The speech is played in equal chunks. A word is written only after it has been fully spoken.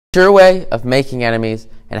Sure way of making enemies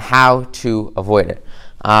and how to avoid it.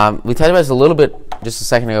 We talked about this a little bit just a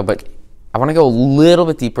second ago, but I want to go a little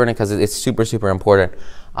bit deeper in it because it's super, super important.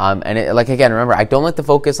 Again, remember, I don't like to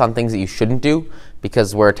focus on things that you shouldn't do,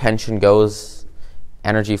 because where attention goes,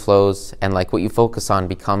 energy flows, and like what you focus on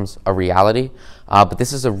becomes a reality. But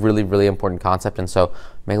this is a really, really important concept, and so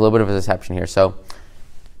make a little bit of a deception here. So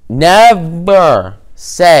never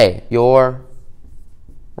say you're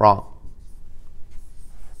wrong.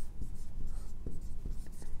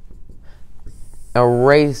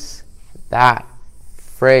 Erase that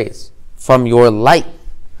phrase from your life.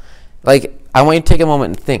 Like, I want you to take a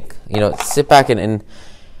moment and think, sit back and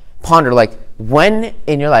ponder, like, when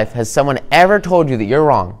in your life has someone ever told you that you're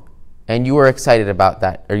wrong and you were excited about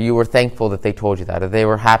that, or you were thankful that they told you that, or they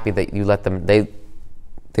were happy that you let them, they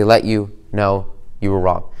let you know you were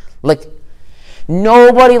wrong? Like,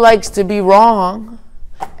 nobody likes to be wrong.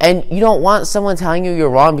 And you don't want someone telling you you're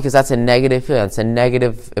wrong, because that's a negative feeling. That's a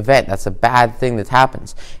negative event. That's a bad thing that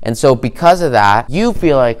happens. And so because of that, you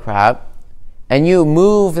feel like crap, and you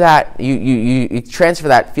move that, you transfer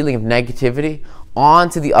that feeling of negativity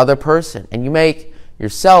onto the other person. And you make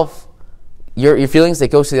yourself, your feelings that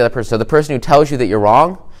goes to the other person. So the person who tells you that you're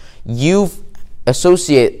wrong, you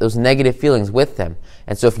associate those negative feelings with them.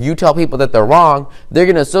 And so if you tell people that they're wrong, they're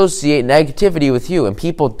going to associate negativity with you. And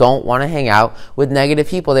people don't want to hang out with negative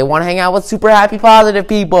people. They want to hang out with super happy, positive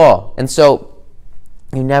people. And so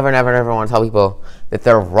you never, never, never want to tell people that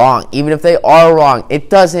they're wrong. Even if they are wrong, it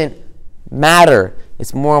doesn't matter.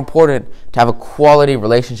 It's more important to have a quality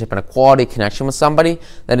relationship and a quality connection with somebody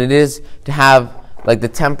than it is to have like the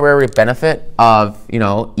temporary benefit of,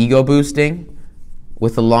 ego boosting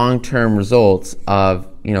with the long-term results of,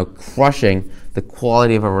 crushing the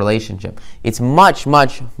quality of a relationship. It's much,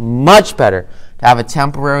 much, much better to have a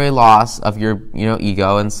temporary loss of your,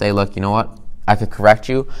 ego and say, look, you know what? I could correct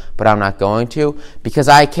you, but I'm not going to, because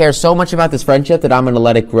I care so much about this friendship that I'm going to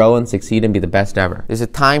let it grow and succeed and be the best ever. There's a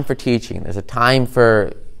time for teaching. There's a time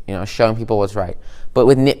for, showing people what's right. But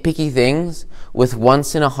with nitpicky things, with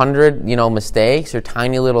once in 100, mistakes or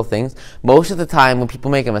tiny little things, most of the time when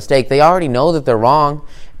people make a mistake, they already know that they're wrong,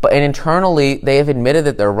 and internally they have admitted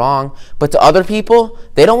that they're wrong. But to other people,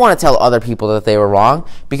 they don't want to tell other people that they were wrong,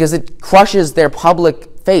 because it crushes their public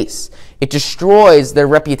face. It destroys their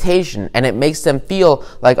reputation, and it makes them feel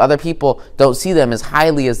like other people don't see them as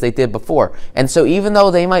highly as they did before. And so even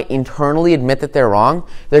though they might internally admit that they're wrong,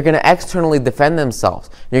 they're going to externally defend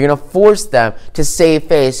themselves. You're going to force them to save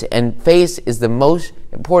face, and face is the most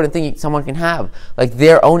important thing someone can have. Like,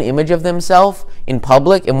 their own image of themselves in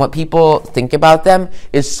public and what people think about them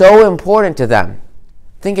is so important to them.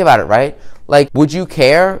 Think about it, right? Like, would you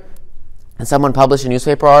care if someone published a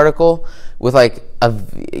newspaper article with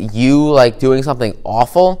you doing something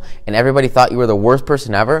awful and everybody thought you were the worst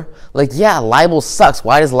person ever? Like, yeah, libel sucks.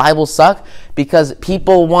 Why does libel suck? Because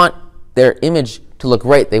people want their image to look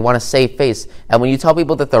great. They want to save face. And when you tell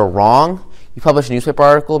people that they're wrong, you publish a newspaper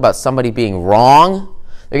article about somebody being wrong,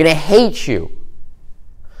 they're going to hate you.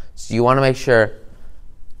 So you want to make sure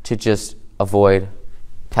to just avoid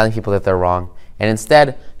telling people that they're wrong, and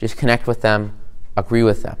instead just connect with them, agree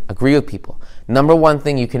with them, agree with people. Number one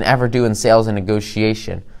thing you can ever do in sales and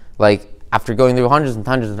negotiation, after going through hundreds and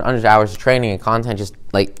hundreds and hundreds of hours of training and content, just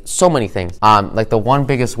so many things, the one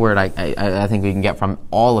biggest word I think we can get from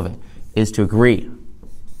all of it is to agree.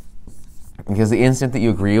 Because the instant that you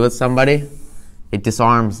agree with somebody, it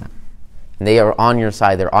disarms them. And they are on your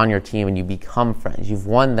side, they're on your team, and you become friends. You've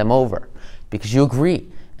won them over because you agree.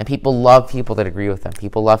 And people love people that agree with them.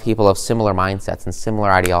 People love people of similar mindsets and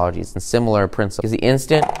similar ideologies and similar principles. Because the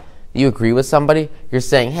instant you agree with somebody, you're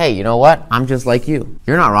saying, hey, you know what? I'm just like you.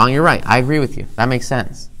 You're not wrong, you're right. I agree with you. That makes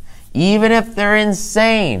sense. Even if they're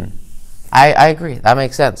insane, I agree. That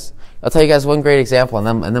makes sense. I'll tell you guys one great example,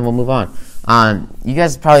 and then we'll move on. You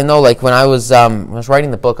guys probably know, when I was writing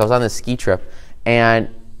the book, I was on this ski trip, and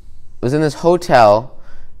I was in this hotel,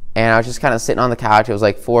 and I was just kind of sitting on the couch. It was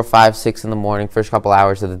 4, 5, 6 in the morning, first couple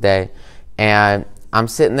hours of the day. And I'm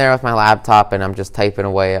sitting there with my laptop, and I'm just typing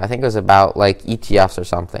away. I think it was about ETFs or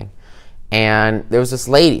something. And there was this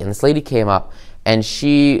lady, and this lady came up, and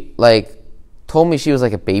she told me she was a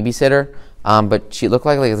babysitter, but she looked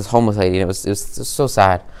like this homeless lady, and it was just so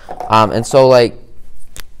sad. And so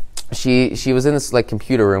she was in this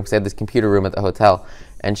computer room, because they had this computer room at the hotel.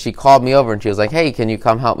 And she called me over, and she was like, hey, can you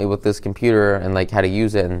come help me with this computer and how to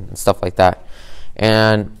use it and stuff like that.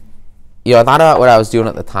 And I thought about what I was doing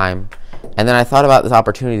at the time, and then I thought about this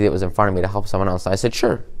opportunity that was in front of me to help someone else. And I said,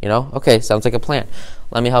 sure, okay, sounds like a plan.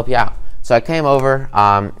 Let me help you out. So I came over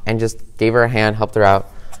and just gave her a hand, helped her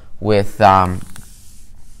out with the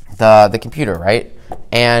computer, right?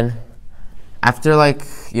 And after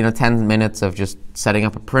 10 minutes of just setting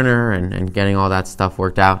up a printer and getting all that stuff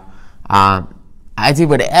worked out, I did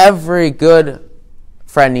what every good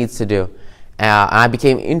friend needs to do. And I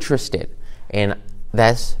became interested in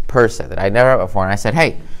this person that I'd never met before. And I said,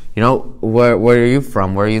 hey, where are you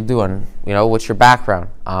from? Where are you doing? What's your background?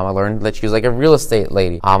 I learned that she was a real estate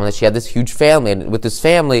lady. And that she had this huge family. And with this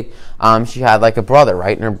family, she had a brother,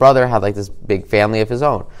 right? And her brother had this big family of his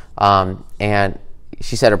own. And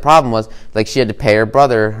she said her problem was she had to pay her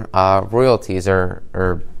brother royalties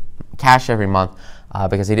or cash every month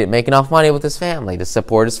because he didn't make enough money with his family to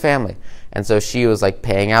support his family. And so she was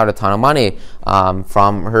paying out a ton of money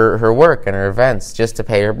from her work and her events just to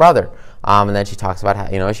pay her brother. And then she talks about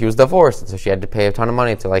how she was divorced, and so she had to pay a ton of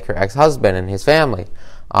money to her ex-husband and his family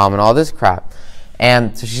and all this crap.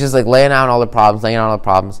 And so she's just laying out all the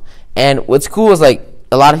problems. And what's cool is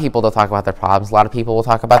a lot of people don't talk about their problems. A lot of people will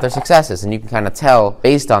talk about their successes, and you can kind of tell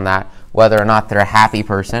based on that whether or not they're a happy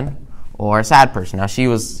person or a sad person. Now she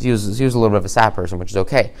was a little bit of a sad person, which is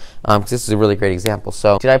okay, because this is a really great example.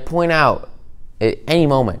 So did I point out at any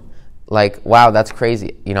moment wow, that's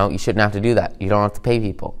crazy? You shouldn't have to do that. You don't have to pay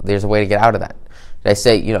people. There's a way to get out of that. Did I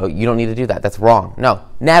say you don't need to do that? That's wrong. No,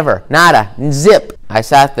 never, nada, zip. I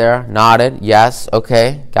sat there, nodded, yes,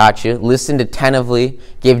 okay, got you. Listened attentively,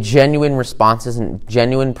 gave genuine responses and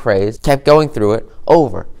genuine praise. Kept going through it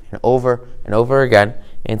over and over and over again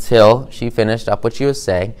until she finished up what she was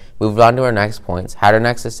saying, moved on to her next points, had her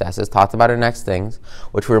next successes, talked about her next things,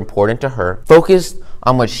 which were important to her, focused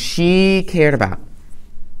on what she cared about,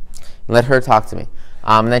 and let her talk to me.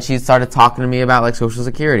 And then she started talking to me about Social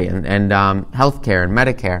Security and healthcare and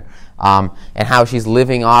Medicare, and how she's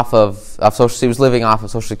living off of Social. She was living off of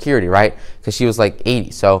Social Security, right? Because she was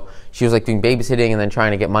 80, so she was doing babysitting and then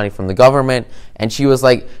trying to get money from the government. And she was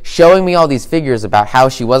showing me all these figures about how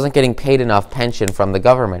she wasn't getting paid enough pension from the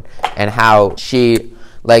government, and how she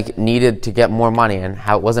needed to get more money, and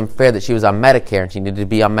how it wasn't fair that she was on Medicare and she needed to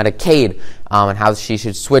be on Medicaid, and how she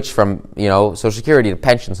should switch from Social Security to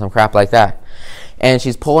pension, some crap like that. And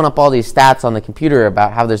she's pulling up all these stats on the computer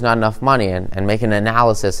about how there's not enough money, and making an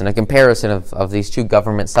analysis and a comparison of these two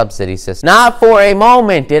government subsidy systems. Not for a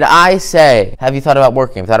moment did I say, have you thought about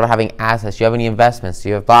working? Have you thought about having assets? Do you have any investments? Do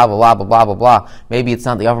you have blah, blah, blah, blah, blah, blah, blah? Maybe it's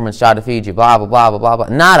not the government's job to feed you, blah, blah, blah, blah, blah,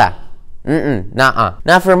 blah. Nada. Nuh-uh.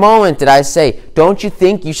 Not for a moment did I say, don't you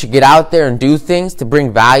think you should get out there and do things to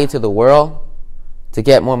bring value to the world, to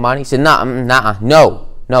get more money? She said, no.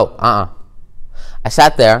 I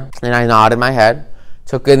sat there and I nodded my head,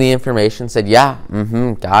 took in the information, said, yeah,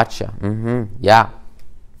 gotcha, yeah,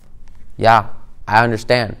 I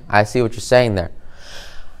understand. I see what you're saying there.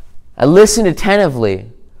 I listened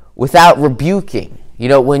attentively without rebuking.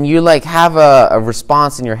 When you have a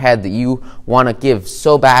response in your head that you want to give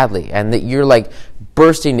so badly, and that you're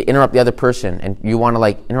bursting to interrupt the other person, and you want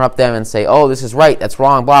to interrupt them and say, oh, this is right, that's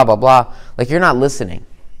wrong, blah, blah, blah. You're not listening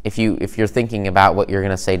if you're thinking about what you're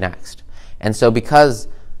going to say next. And so because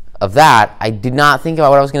of that, I did not think about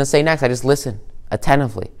what I was going to say next. I just listened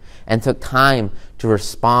attentively and took time to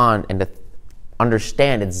respond and to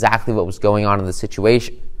understand exactly what was going on in the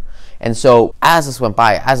situation. And so as this went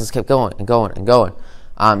by, as this kept going and going and going,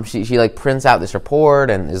 she prints out this report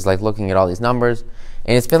and is looking at all these numbers.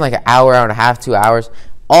 And it's been an hour and a half, 2 hours.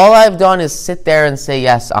 All I've done is sit there and say,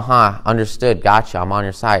 yes, understood, gotcha, I'm on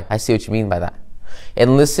your side. I see what you mean by that.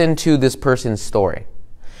 And listen to this person's story.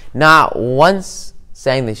 Not once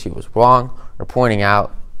saying that she was wrong or pointing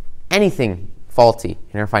out anything faulty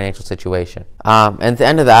in her financial situation. And at the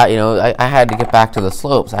end of that, I had to get back to the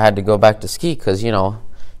slopes. I had to go back to ski because,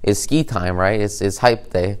 it's ski time, right? It's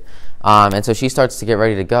hype day. And so she starts to get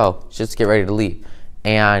ready to go. She starts to get ready to leave.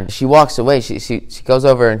 And she walks away. She goes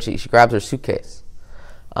over and she grabs her suitcase.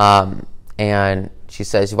 And she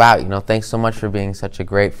says, wow, thanks so much for being such a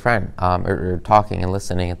great friend, or talking and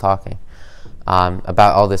listening and talking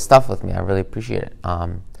about all this stuff with me. I really appreciate it.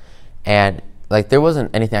 And there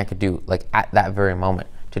wasn't anything I could do at that very moment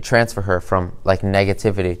to transfer her from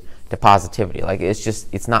negativity to positivity.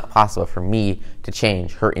 It's not possible for me to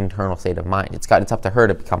change her internal state of mind. It's up to her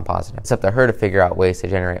to become positive. It's up to her to figure out ways to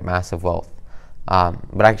generate massive wealth.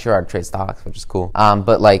 But I sure I'd trade stocks, which is cool.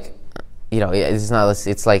 But it's not.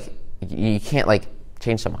 It's you can't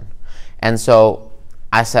change someone. And so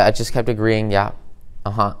I just kept agreeing, yeah,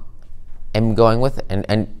 and going with it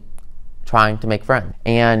and trying to make friends.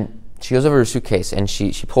 And she goes over her suitcase and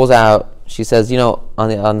she pulls out. She says,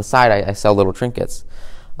 on the side I sell little trinkets.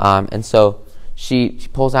 And so she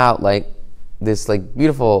pulls out this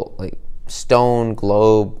beautiful stone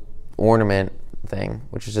globe ornament thing,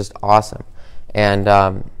 which is just awesome,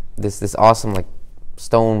 and this awesome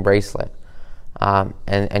stone bracelet,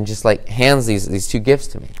 and just like hands these two gifts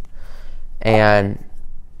to me, and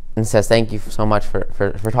says thank you so much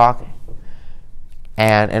for talking,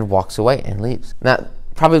 and walks away and leaves. Now,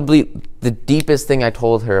 probably the deepest thing I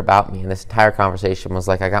told her about me in this entire conversation was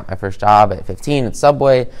like, I got my first job at 15 at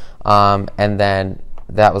Subway, and then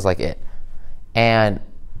that was like it. And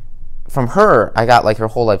from her, I got like her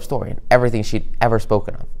whole life story and everything she'd ever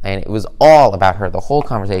spoken of. And it was all about her. The whole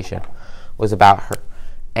conversation was about her.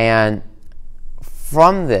 And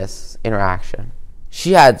from this interaction,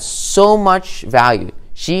 she had so much value.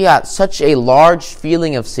 She got such a large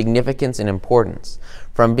feeling of significance and importance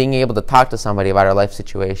from being able to talk to somebody about her life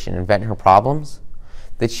situation and vent her problems,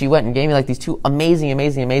 that she went and gave me like these two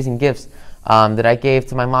amazing gifts that I gave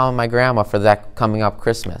to my mom and my grandma for that coming up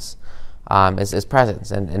Christmas. As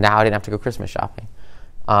presents, and now I didn't have to go Christmas shopping,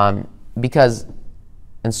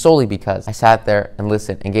 solely because I sat there and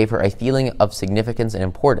listened and gave her a feeling of significance and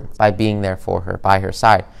importance by being there for her, by her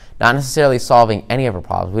side, not necessarily solving any of her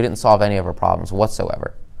problems. We didn't solve any of her problems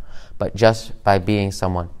whatsoever, but just by being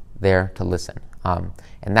someone there to listen, and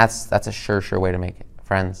that's a sure way to make it,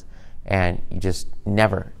 friends. And you just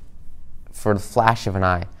never, for the flash of an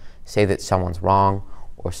eye, say that someone's wrong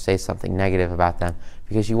or say something negative about them,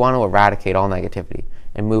 because you want to eradicate all negativity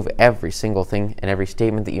and move every single thing and every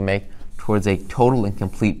statement that you make towards a total and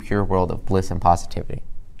complete pure world of bliss and positivity.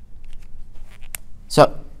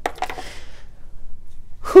 So,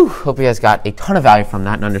 hope you guys got a ton of value from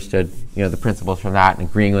that and understood, the principles from that and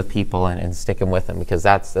agreeing with people and sticking with them, because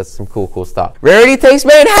that's some cool stuff. Rarity takes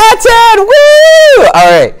Manhattan! Woo!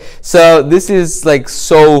 All right, so this is like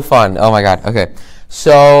so fun. Oh my God. Okay,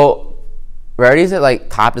 so Rarity's at like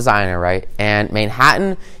top designer, right? And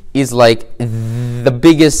Manhattan is like the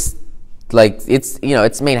biggest, like it's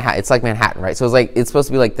Manhattan. It's like Manhattan, right? So it's supposed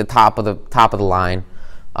to be like the top of the line,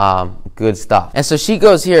 good stuff. And so she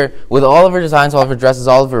goes here with all of her designs, all of her dresses,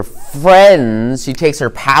 all of her friends. She takes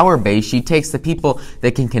her power base. She takes the people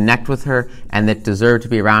that can connect with her and that deserve to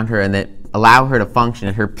be around her and that allow her to function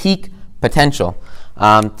at her peak potential,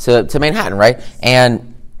 to Manhattan, right?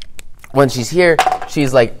 And when she's here,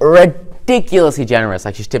 she's like ridiculously generous.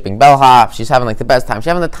 Like she's tipping bellhop. She's having like the best time. She's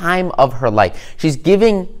having the time of her life. She's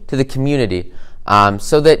giving to the community,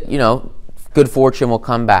 so that good fortune will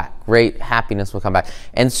come back, great happiness will come back.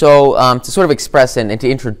 And so to sort of express and to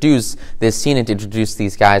introduce this scene and to introduce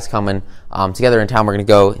these guys coming together in town, we're going to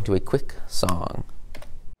go into a quick song.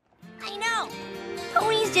 I know.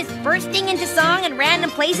 Ponies just bursting into song in random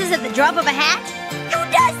places at the drop of a hat. Who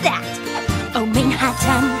does that? Oh,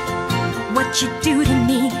 Manhattan, what you do to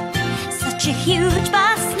me. Such a huge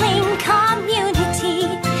bustling community,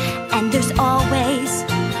 and there's always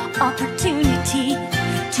opportunity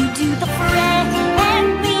to do the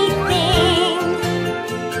friendly thing.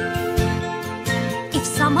 If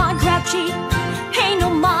some are grouchy, pay no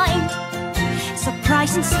mind.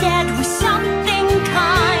 Surprise instead with something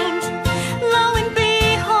kind. Lo and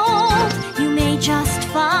behold, you may just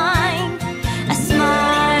find a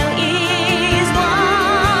smile is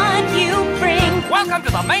what you bring. Welcome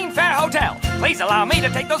to the Main Fair Hotel. Please allow me to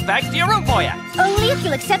take those bags to your room for you. Only if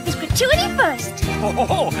you'll accept this gratuity first.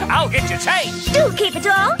 Oh, I'll get you changed. Do keep it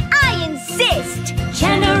all, I insist.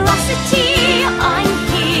 Generosity, I'm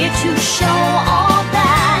here to show all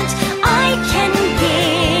that I can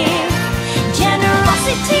give.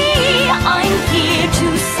 Generosity, I'm here to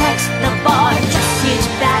set the bar. Just sit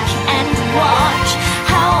back and watch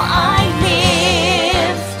how I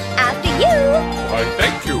live. After you. Why,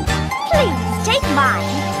 thank you. Please take mine.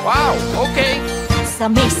 Wow, okay.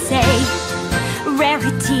 Some may say,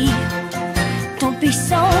 rarity, don't be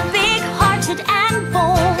so big-hearted and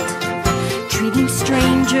bold, treating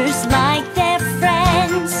strangers like they're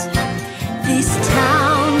friends. This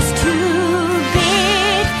town's too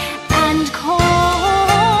big and cold.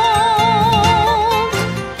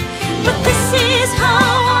 But this is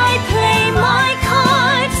how I play my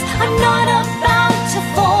cards. I'm not about to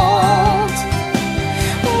fold.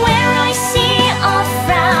 Where I see a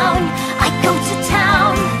frown, I go to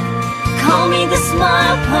town. Call me the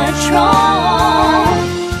Smile Patrol.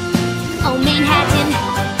 Oh, Manhattan,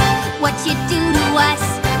 what you do to us?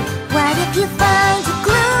 What if you find a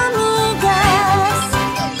gloomy gust?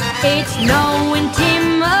 It's no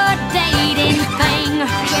intimidating thing.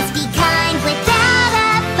 Just be kind without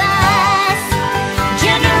a fuss.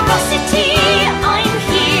 Generosity, I'm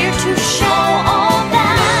here to show all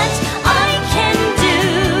that I can do.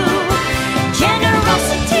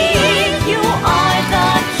 Generosity, you are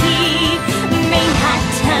the key.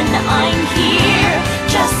 Manhattan, I'm here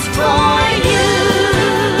just for you.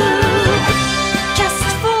 Just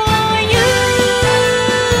for you.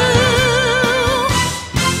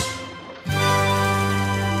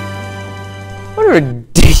 What a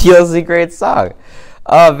ridiculously great song.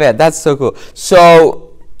 Oh man, that's so cool. So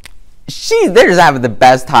they're just having the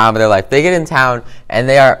best time of their life. They get in town and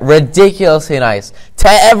they are ridiculously nice to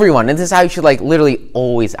everyone. And this is how you should like literally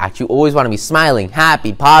always act. You always want to be smiling,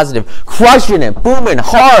 happy, positive, crushing it, booming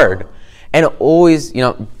hard, and always,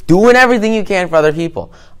 doing everything you can for other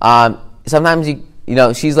people. Sometimes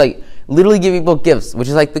she's like literally giving people gifts, which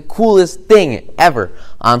is like the coolest thing ever.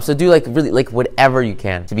 So do like really like whatever you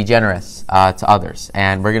can to be generous to others.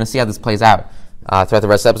 And we're gonna see how this plays out throughout the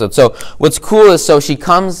rest of the episode. So what's cool is, so she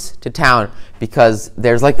comes to town because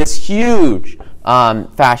there's like this huge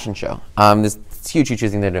fashion show, this huge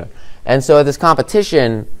thing they're doing. And so at this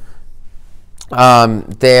competition,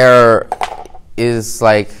 there is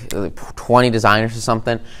like 20 designers or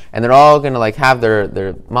something, and they're all gonna like have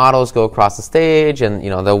their models go across the stage, and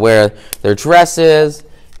they'll wear their dresses,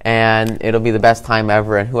 and it'll be the best time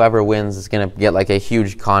ever, and whoever wins is gonna get like a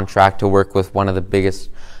huge contract to work with one of the biggest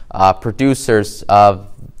producers of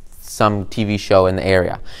some TV show in the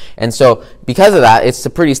area. And so because of that, it's a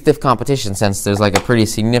pretty stiff competition, since there's like a pretty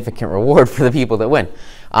significant reward for the people that win.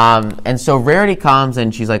 And so Rarity comes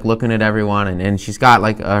and she's like looking at everyone, and she's got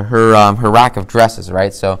like her rack of dresses,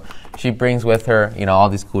 right? So she brings with her all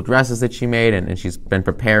these cool dresses that she made, and she's been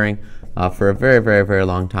preparing for a very, very, very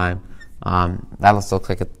long time. That looks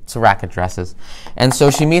like it's a rack of dresses. And so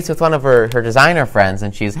she meets with one of her designer friends,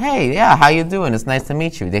 and she's, hey, yeah, how you doing? It's nice to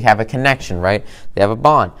meet you. They have a connection, right? They have a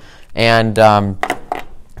bond. And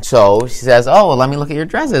so she says, oh, well, let me look at your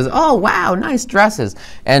dresses. Oh, wow, nice dresses.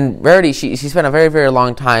 And Rarity, she spent a very, very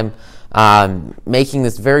long time making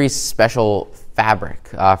this very special fabric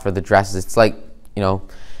for the dresses. It's like,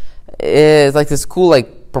 it's like this cool,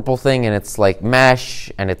 like, purple thing, and it's like mesh,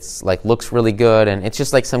 and it's like looks really good, and it's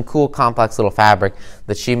just like some cool complex little fabric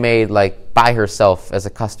that she made like by herself as a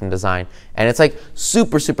custom design, and it's like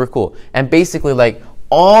super, super cool. And basically like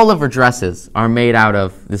all of her dresses are made out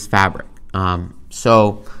of this fabric.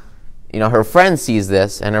 So her friend sees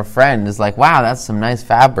this, and her friend is like, wow, that's some nice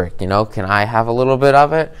fabric, can I have a little bit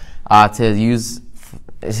of it to use?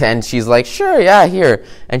 And she's like, sure, yeah, here.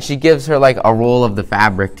 And she gives her like a roll of the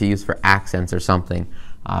fabric to use for accents or something.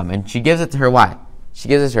 And she gives it to her. Why? She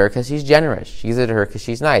gives it to her because she's generous. She gives it to her because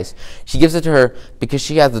she's nice. She gives it to her because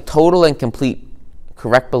she has the total and complete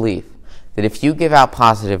correct belief that if you give out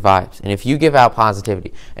positive vibes, and if you give out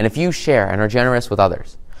positivity, and if you share and are generous with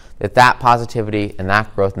others, that positivity and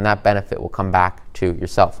that growth and that benefit will come back to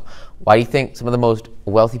yourself. Why do you think some of the most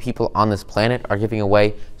wealthy people on this planet are giving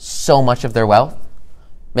away so much of their wealth,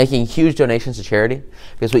 making huge donations to charity?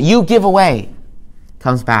 Because what you give away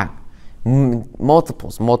comes back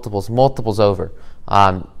multiples over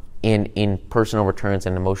in personal returns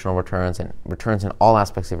and emotional returns and returns in all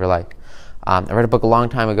aspects of your life. I read a book a long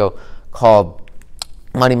time ago called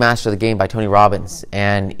Money Master the Game by Tony Robbins,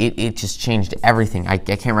 and it just changed everything. I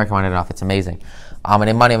can't recommend it enough. It's amazing. And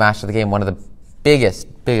in Money Master the Game, one of the biggest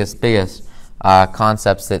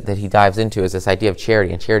concepts that he dives into is this idea of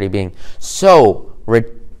charity, and charity being so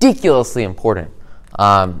ridiculously important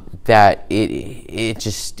that it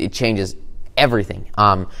changes everything.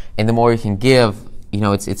 And the more you can give,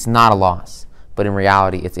 it's not a loss, but in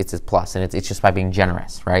reality, it's a plus, and it's just by being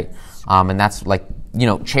generous, right? And that's like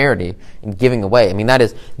charity and giving away. I mean, that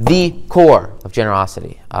is the core of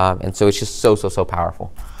generosity, and so it's just so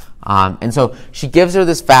powerful. And so she gives her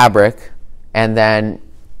this fabric, and then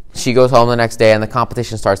she goes home the next day, and the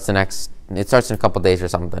competition starts it starts in a couple days or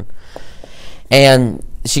something. And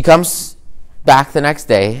she comes back the next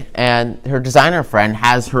day, and her designer friend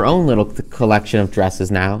has her own little collection of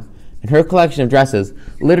dresses now. And her collection of dresses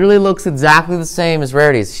literally looks exactly the same as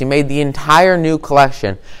Rarity's. She made the entire new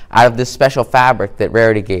collection out of this special fabric that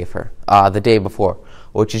Rarity gave her the day before,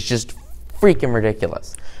 which is just freaking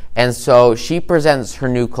ridiculous. And so she presents her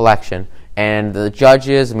new collection, and the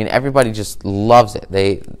judges, everybody just loves it.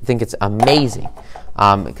 They think it's amazing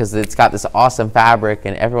because it's got this awesome fabric,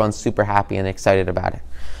 and everyone's super happy and excited about it.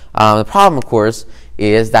 The problem, of course,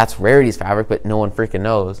 is that's Rarity's fabric, but no one freaking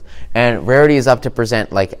knows. And Rarity is up to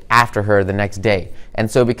present after her the next day. And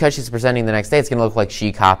so because she's presenting the next day, it's going to look like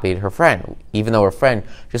she copied her friend, even though her friend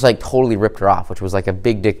just totally ripped her off, which was a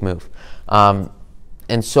big dick move. And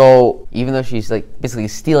so even though she's basically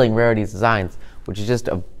stealing Rarity's designs, which is just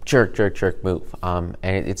a jerk move. And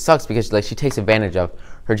it sucks because she takes advantage of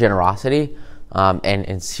her generosity.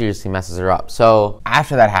 And seriously messes her up. So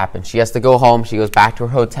after that happens, she has to go home. She goes back to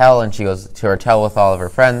her hotel, and she goes to her hotel with all of her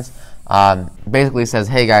friends. Basically says,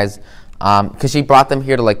 hey guys, because she brought them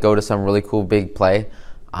here to go to some really cool big play.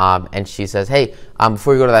 And she says, hey,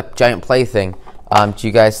 before we go to that giant play thing, do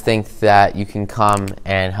you guys think that you can come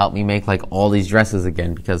and help me make like all these dresses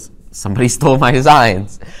again because somebody stole my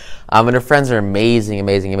designs? And her friends are amazing,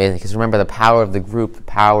 amazing, amazing. Because remember, the power of the group, the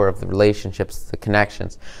power of the relationships, the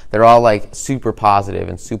connections. They're all like super positive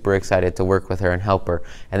and super excited to work with her and help her.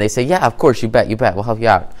 And they say, yeah, of course, you bet, we'll help you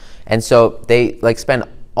out. And so they like spend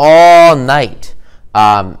all night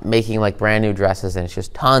making like brand new dresses, and it's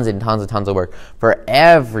just tons and tons and tons of work for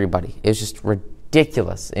everybody. It's just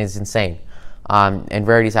ridiculous. It's insane. And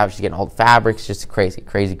Rarity's out. She's getting all the fabrics. Just crazy,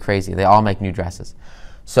 crazy, crazy. They all make new dresses.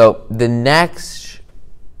 So the next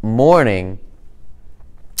morning,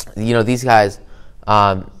 these guys,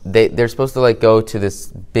 they're supposed to like go to this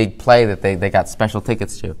big play that they got special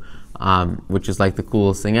tickets to, which is like the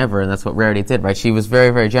coolest thing ever, and that's what Rarity did, right? She was very,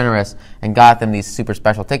 very generous and got them these super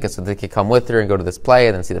special tickets so they could come with her and go to this play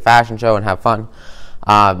and then see the fashion show and have fun.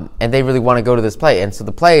 And they really want to go to this play, and so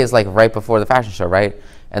the play is like right before the fashion show, right?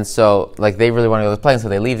 And so like they really want to go to the play, and so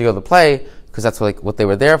they leave to go to the play because that's like what they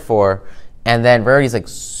were there for. And then Rarity's like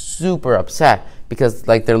super upset because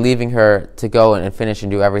like they're leaving her to go and finish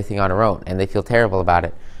and do everything on her own, and they feel terrible about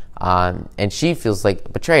it. And she feels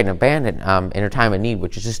like betrayed and abandoned in her time of need,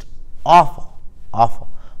 which is just awful, awful,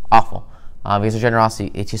 awful. Because her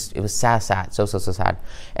generosity, it was sad, so sad.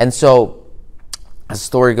 And so as the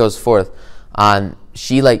story goes forth,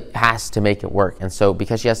 she like has to make it work, and so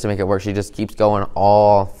because she has to make it work, she just keeps going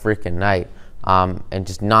all freaking night, and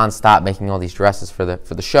just nonstop making all these dresses for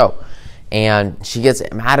the show. And she gets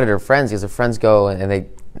mad at her friends because her friends go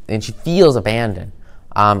and she feels abandoned,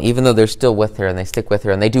 even though they're still with her and they stick with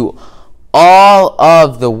her and they do all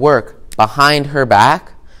of the work behind her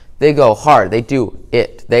back. They go hard. They do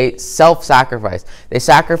it. They self-sacrifice. They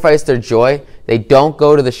sacrifice their joy. They don't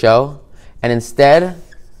go to the show, and instead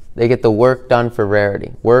they get the work done for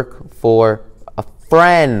Rarity. Work for a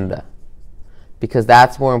friend, because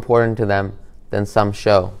that's more important to them than some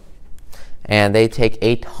show. And they take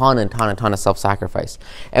a ton of self-sacrifice.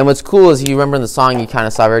 And what's cool is, you remember in the song, you kind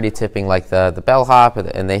of saw Rarity tipping like the bellhop,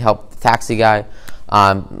 and they helped the taxi guy.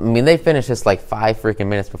 They finished this like 5 freaking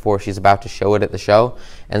minutes before she's about to show it at the show.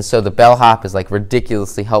 And so the bellhop is like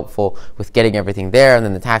ridiculously helpful with getting everything there. And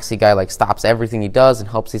then the taxi guy like stops everything he does and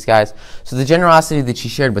helps these guys. So the generosity that she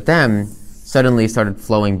shared with them suddenly started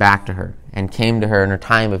flowing back to her and came to her in her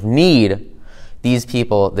time of need. These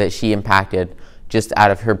people that she impacted just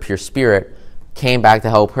out of her pure spirit came back to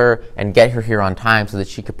help her and get her here on time so that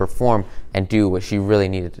she could perform and do what she really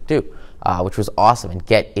needed to do, which was awesome, and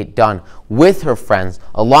get it done with her friends,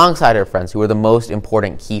 alongside her friends, who were the most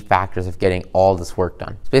important key factors of getting all this work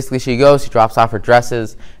done. So basically, she goes, she drops off her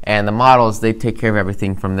dresses, and the models, they take care of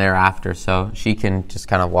everything from thereafter, so she can just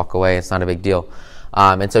kind of walk away. It's not a big deal.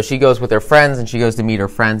 And so she goes with her friends, and she goes to meet her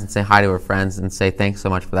friends and say hi to her friends and say thanks so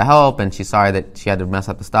much for the help, and she's sorry that she had to mess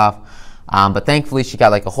up the stuff. But thankfully, she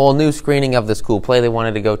got like a whole new screening of this cool play they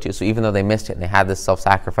wanted to go to. So even though they missed it and they had this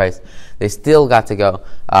self-sacrifice, they still got to go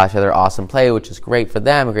to their awesome play, which is great for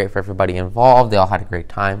them and great for everybody involved. They all had a great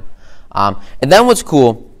time. And then what's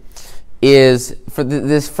cool is, for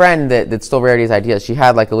this friend that stole Rarity's ideas, she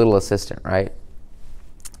had like a little assistant, right?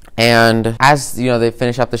 And as they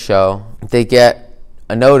finish up the show, they get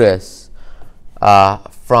a notice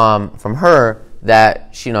from her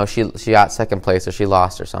that she got second place, or she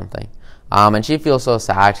lost or something. And she feels so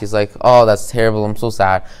sad. She's like, oh, that's terrible. I'm so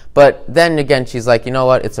sad. But then again, she's like, you know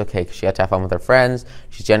what? It's okay, because she had to have fun with her friends.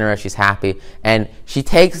 She's generous. She's happy. And she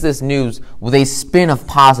takes this news with a spin of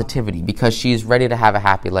positivity, because she's ready to have a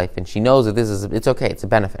happy life. And she knows that it's okay. It's a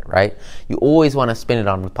benefit, right? You always want to spin it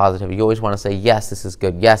on with positivity. You always want to say, yes, this is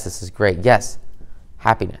good. Yes, this is great. Yes,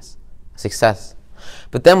 happiness, success.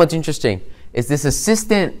 But then what's interesting is this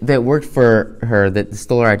assistant that worked for her, that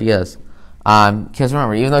stole her ideas. Because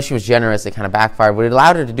remember, even though she was generous, it kind of backfired. What it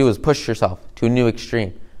allowed her to do is push herself to a new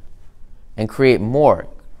extreme and create more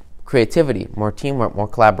creativity, more teamwork, more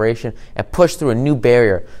collaboration, and push through a new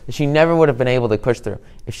barrier that she never would have been able to push through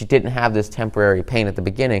if she didn't have this temporary pain at the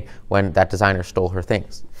beginning when that designer stole her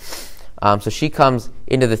things. So she comes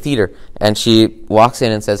into the theater and she walks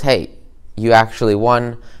in and says, hey, you actually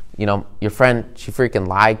won. Your friend, she freaking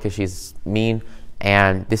lied because she's mean,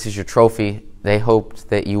 and this is your trophy. They hoped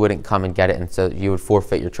that you wouldn't come and get it, and so you would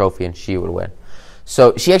forfeit your trophy and she would win.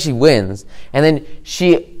 So she actually wins, and then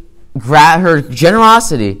her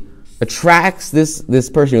generosity attracts this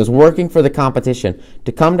person who was working for the competition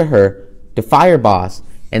to come to her, defy her boss,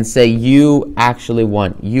 and say, you actually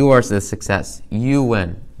won. You are the success. You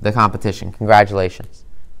win the competition. Congratulations.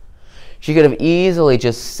 She could have easily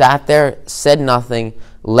just sat there, said nothing,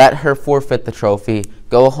 let her forfeit the trophy,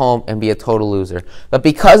 go home, and be a total loser. But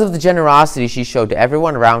because of the generosity she showed to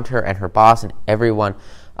everyone around her and her boss and everyone,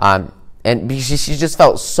 And because she just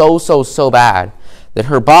felt so bad that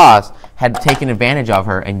her boss had taken advantage of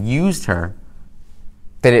her and used her,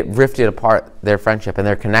 that it rifted apart their friendship and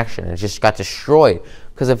their connection. And it just got destroyed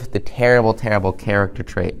because of the terrible character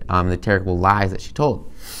trait, the terrible lies that she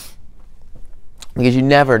told. Because you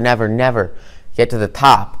never get to the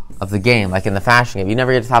top of the game, like in the fashion game. You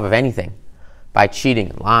never get to the top of anything by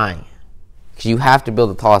cheating and lying. Because you have to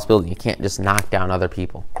build the tallest building. You can't just knock down other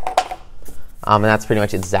people. And that's pretty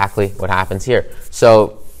much exactly what happens here.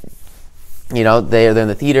 So, they're in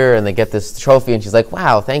the theater and they get this trophy and she's like,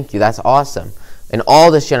 wow, thank you, that's awesome. And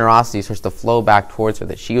all this generosity starts to flow back towards her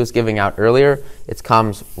that she was giving out earlier. It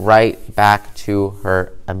comes right back to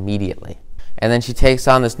her immediately. And then she takes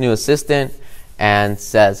on this new assistant and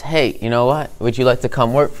says, hey, you know what? Would you like to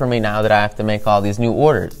come work for me now that I have to make all these new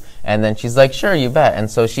orders? And then she's like, sure, you bet.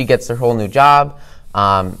 And so she gets her whole new job.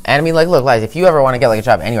 And I mean, look, guys, if you ever want to get a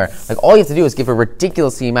job anywhere, all you have to do is give a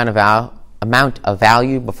ridiculously amount of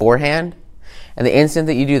value beforehand. And the instant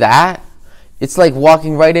that you do that, it's like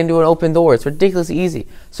walking right into an open door. It's ridiculously easy.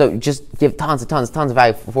 So just give tons of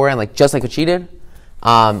value beforehand, just like what she did.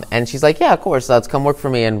 And she's like, yeah, of course, let's come work for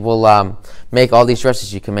me and we'll make all these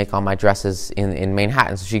dresses. You can make all my dresses in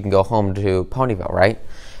Manhattan so she can go home to Ponyville, right?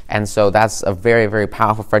 And so that's a very, very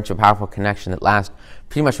powerful friendship, powerful connection that lasts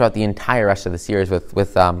pretty much throughout the entire rest of the series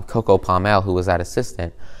with Coco Palmel, who was that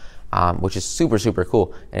assistant, which is super, super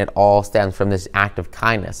cool. And it all stems from this act of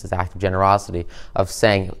kindness, this act of generosity of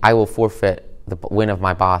saying, I will forfeit the win of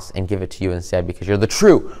my boss and give it to you instead because you're the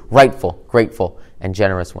true, rightful, grateful, and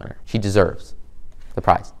generous winner. She deserves the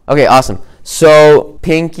prize. Okay, awesome. So,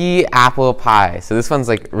 Pinkie Apple Pie. So this one's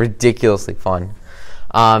ridiculously fun.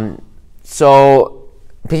 So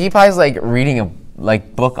Pinkie Pie is reading a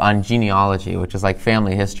book on genealogy, which is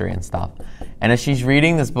family history and stuff. And as she's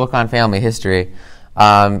reading this book on family history,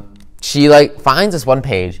 she finds this one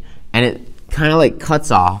page and it kind of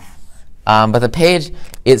cuts off. But the page,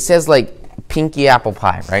 it says Pinkie Apple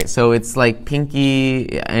Pie, right? So it's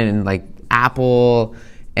Pinkie and apple,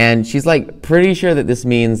 and she's pretty sure that this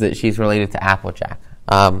means that she's related to Applejack,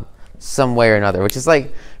 some way or another, which is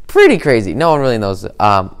pretty crazy. No one really knows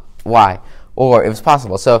why or if it's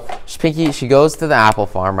possible. So Pinkie, she goes to the apple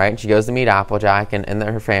farm, right? She goes to meet Applejack and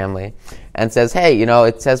her family, and says, hey,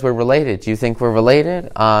 it says we're related. Do you think we're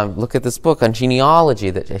related? Look at this book on genealogy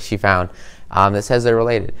that she found that says they're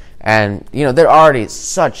related. And, they're already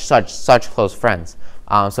such close friends.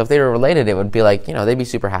 So if they were related, it would be they'd be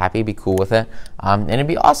super happy, be cool with it, and it'd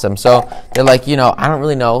be awesome. So they're I don't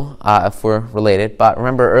really know if we're related, but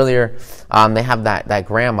remember earlier, they have that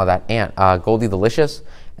grandma, that aunt, Goldie Delicious,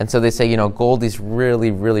 and so they say, Goldie's really,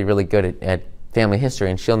 really, really good at family history,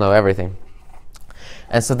 and she'll know everything.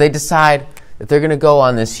 And so they decide that they're going to go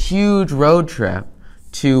on this huge road trip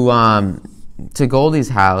to Goldie's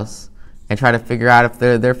house and try to figure out if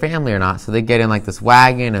they're their family or not. So they get in this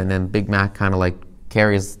wagon, and then Big Mac kind of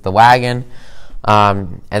carries the wagon,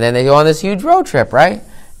 and then they go on this huge road trip, right?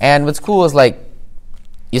 And what's cool is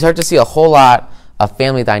you start to see a whole lot of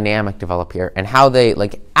family dynamic develop here, and how they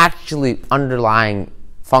actually underlying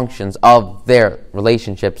functions of their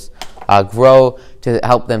relationships grow to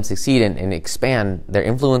help them succeed and expand their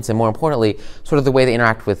influence, and more importantly, sort of the way they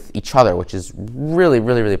interact with each other, which is really,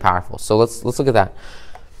 really, really powerful. So let's look at that.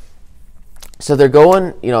 So they're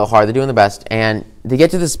going, hard. They're doing the best, and they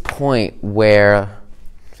get to this point where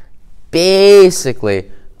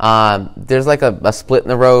basically there's a split in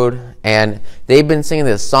the road, and they've been singing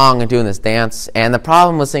this song and doing this dance. And the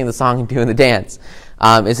problem with singing the song and doing the dance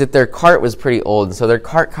is that their cart was pretty old, and so their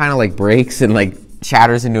cart kind of breaks and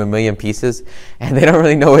shatters into a million pieces, and they don't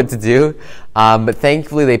really know what to do. But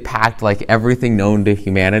thankfully, they packed everything known to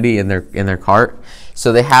humanity in their cart.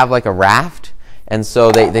 So they have a raft. And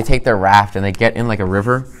so they take their raft and they get in a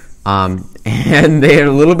river, and they're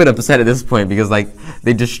a little bit upset at this point because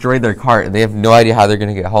they destroyed their cart and they have no idea how they're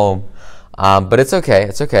going to get home. But it's okay.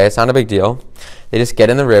 It's not a big deal. They just get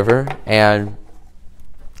in the river and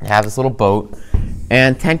have this little boat,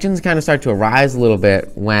 and tensions kind of start to arise a little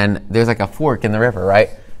bit when there's a fork in the river, right?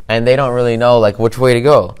 And they don't really know which way to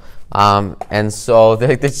go. And so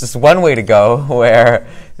there's just one way to go where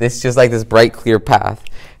it's just this bright, clear path.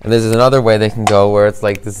 And there's another way they can go where it's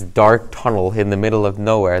this dark tunnel in the middle of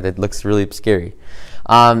nowhere that looks really scary.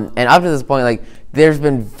 And up to this point, there's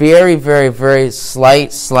been very, very, very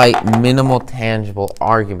slight, minimal, tangible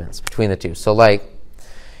arguments between the two. So,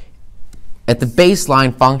 at the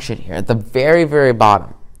baseline function here, at the very, very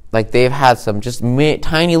bottom, they've had some just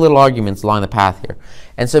tiny little arguments along the path here.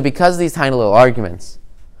 And so because of these tiny little arguments,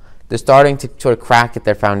 they're starting to sort of crack at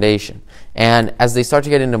their foundation. And as they start to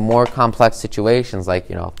get into more complex situations,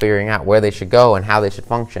 figuring out where they should go and how they should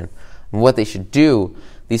function, and what they should do,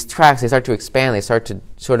 these tracks, they start to expand. They start to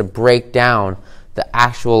sort of break down the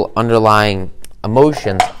actual underlying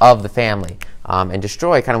emotions of the family, and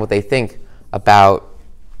destroy kind of what they think about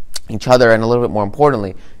each other, and a little bit more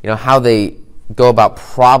importantly, how they go about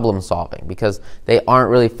problem solving, because they aren't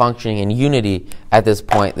really functioning in unity at this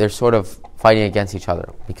point. They're sort of fighting against each other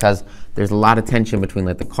because there's a lot of tension between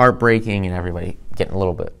like the cart breaking and everybody getting a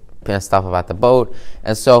little bit pissed off about the boat.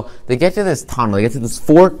 And so they get to this tunnel, they get to this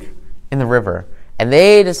fork in the river, and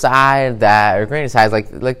they decide that, or Granny decides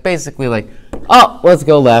like basically like, oh, let's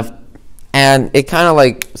go left. And it kind of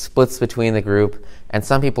like splits between the group, and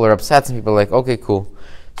some people are upset, some people are like, okay, cool.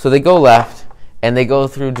 So they go left, and they go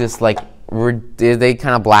through this like, they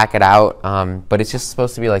kind of black it out, but it's just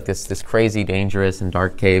supposed to be like this crazy, dangerous, and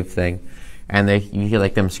dark cave thing. And you hear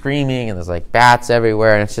like them screaming, and there's like bats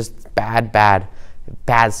everywhere, and it's just bad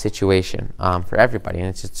situation for everybody. And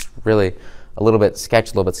it's just really a little bit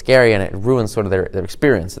sketchy, a little bit scary, and it ruins sort of their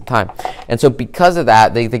experience at the time. And so because of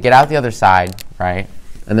that, they get out the other side, right?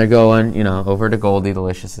 And they're going, over to Goldie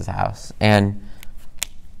Delicious's house, and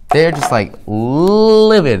they're just like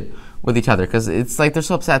livid with each other, because it's like they're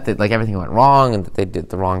so upset that like everything went wrong, and that they did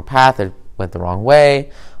the wrong path, they went the wrong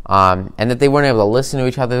way, and that they weren't able to listen to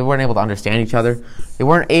each other, they weren't able to understand each other, they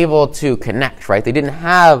weren't able to connect, right? They didn't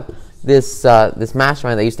have this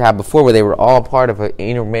mastermind they used to have before, where they were all part of an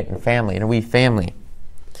intermittent family, interweave family,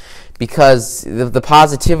 because the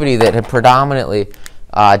positivity that had predominantly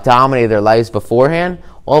dominated their lives beforehand,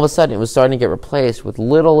 all of a sudden it was starting to get replaced with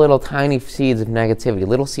little tiny seeds of negativity,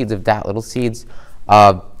 little seeds of doubt, little seeds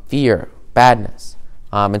of fear, badness.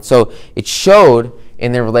 And so it showed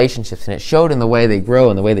in their relationships, and it showed in the way they grow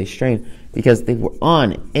and the way they strain, because they were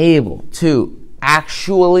unable to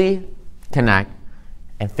actually connect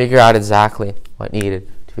and figure out exactly what needed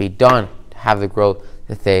to be done to have the growth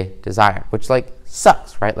that they desire, which like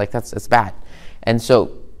sucks, right? Like it's bad. And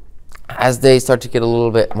so as they start to get a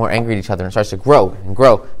little bit more angry at each other and starts to grow and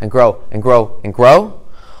grow and grow and grow and grow,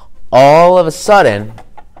 all of a sudden,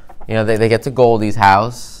 they get to Goldie's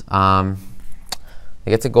house.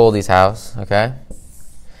 They get to Goldie's house, okay?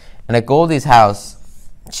 And at Goldie's house,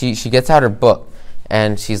 she gets out her book,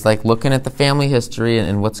 and she's like looking at the family history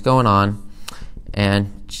and what's going on.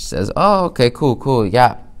 And she says, oh, okay, cool,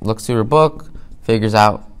 yeah. Looks through her book, figures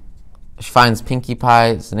out, she finds Pinkie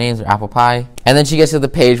Pie's names are Apple Pie. And then she gets to the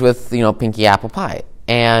page with, Pinkie Apple Pie.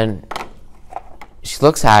 And she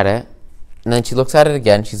looks at it, and then she looks at it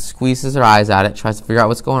again. She squeezes her eyes at it, tries to figure out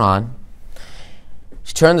what's going on.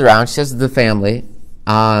 She turns around, she says to the family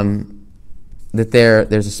that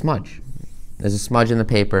there's a smudge. There's a smudge in the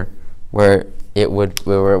paper where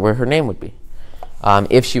where her name would be.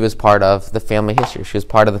 If she was part of the family history, if she was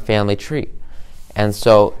part of the family tree. And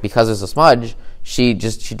so because there's a smudge, she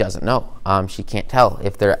doesn't know. She can't tell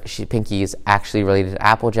if Pinkie is actually related to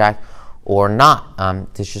Applejack or not.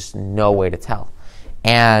 There's just no way to tell.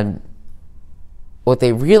 And what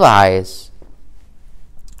they realize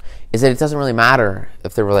is that it doesn't really matter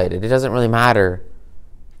if they're related. It doesn't really matter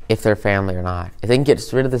if they're family or not. If they can get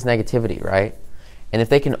rid of this negativity, right? And if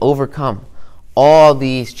they can overcome all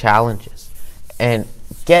these challenges and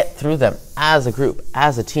get through them as a group,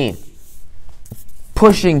 as a team,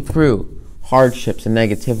 pushing through hardships and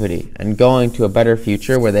negativity and going to a better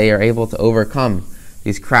future where they are able to overcome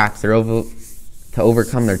these cracks, they're able to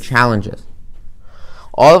overcome their challenges.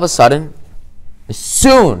 All of a sudden, as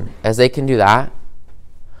soon as they can do that,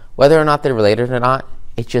 whether or not they're related or not,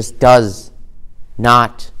 it just does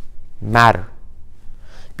not matter,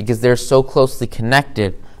 because they're so closely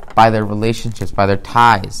connected by their relationships, by their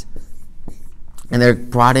ties, and they're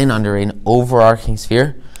brought in under an overarching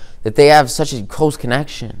sphere that they have such a close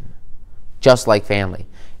connection, just like family.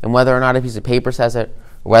 And whether or not a piece of paper says it,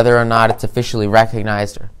 whether or not it's officially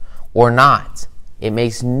recognized or not, it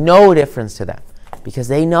makes no difference to them, because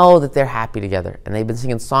they know that they're happy together, and they've been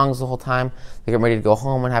singing songs the whole time. They're getting ready to go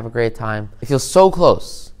home and have a great time. They feel so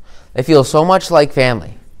close. They feel so much like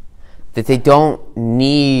family that they don't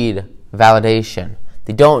need validation.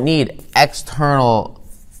 They don't need external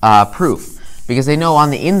proof, because they know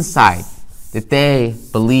on the inside that they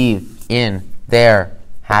believe in their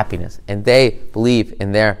happiness, and they believe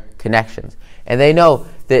in their connections, and they know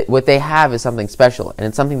that what they have is something special, and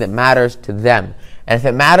it's something that matters to them. And if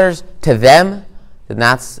it matters to them, then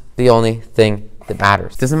that's the only thing that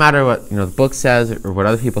matters. It doesn't matter what the book says or what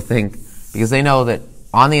other people think, because they know that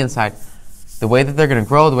on the inside, the way that they're going to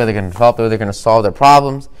grow, the way they're going to develop, the way they're going to solve their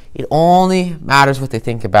problems, it only matters what they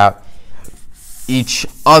think about each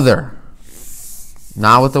other.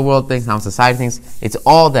 Not what the world thinks, not what society thinks. It's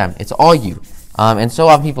all them. It's all you. And so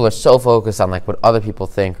often people are so focused on like what other people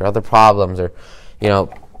think or other problems or,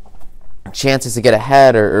 chances to get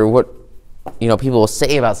ahead or what people will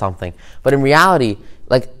say about something. But in reality,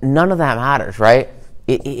 like, none of that matters, right?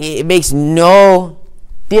 It makes no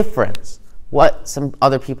difference what some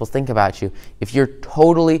other people think about you if you're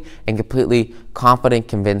totally and completely confident,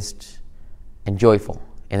 convinced, and joyful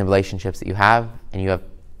in the relationships that you have, and you have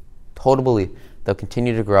total belief they'll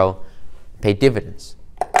continue to grow, pay dividends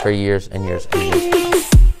for years and years and years.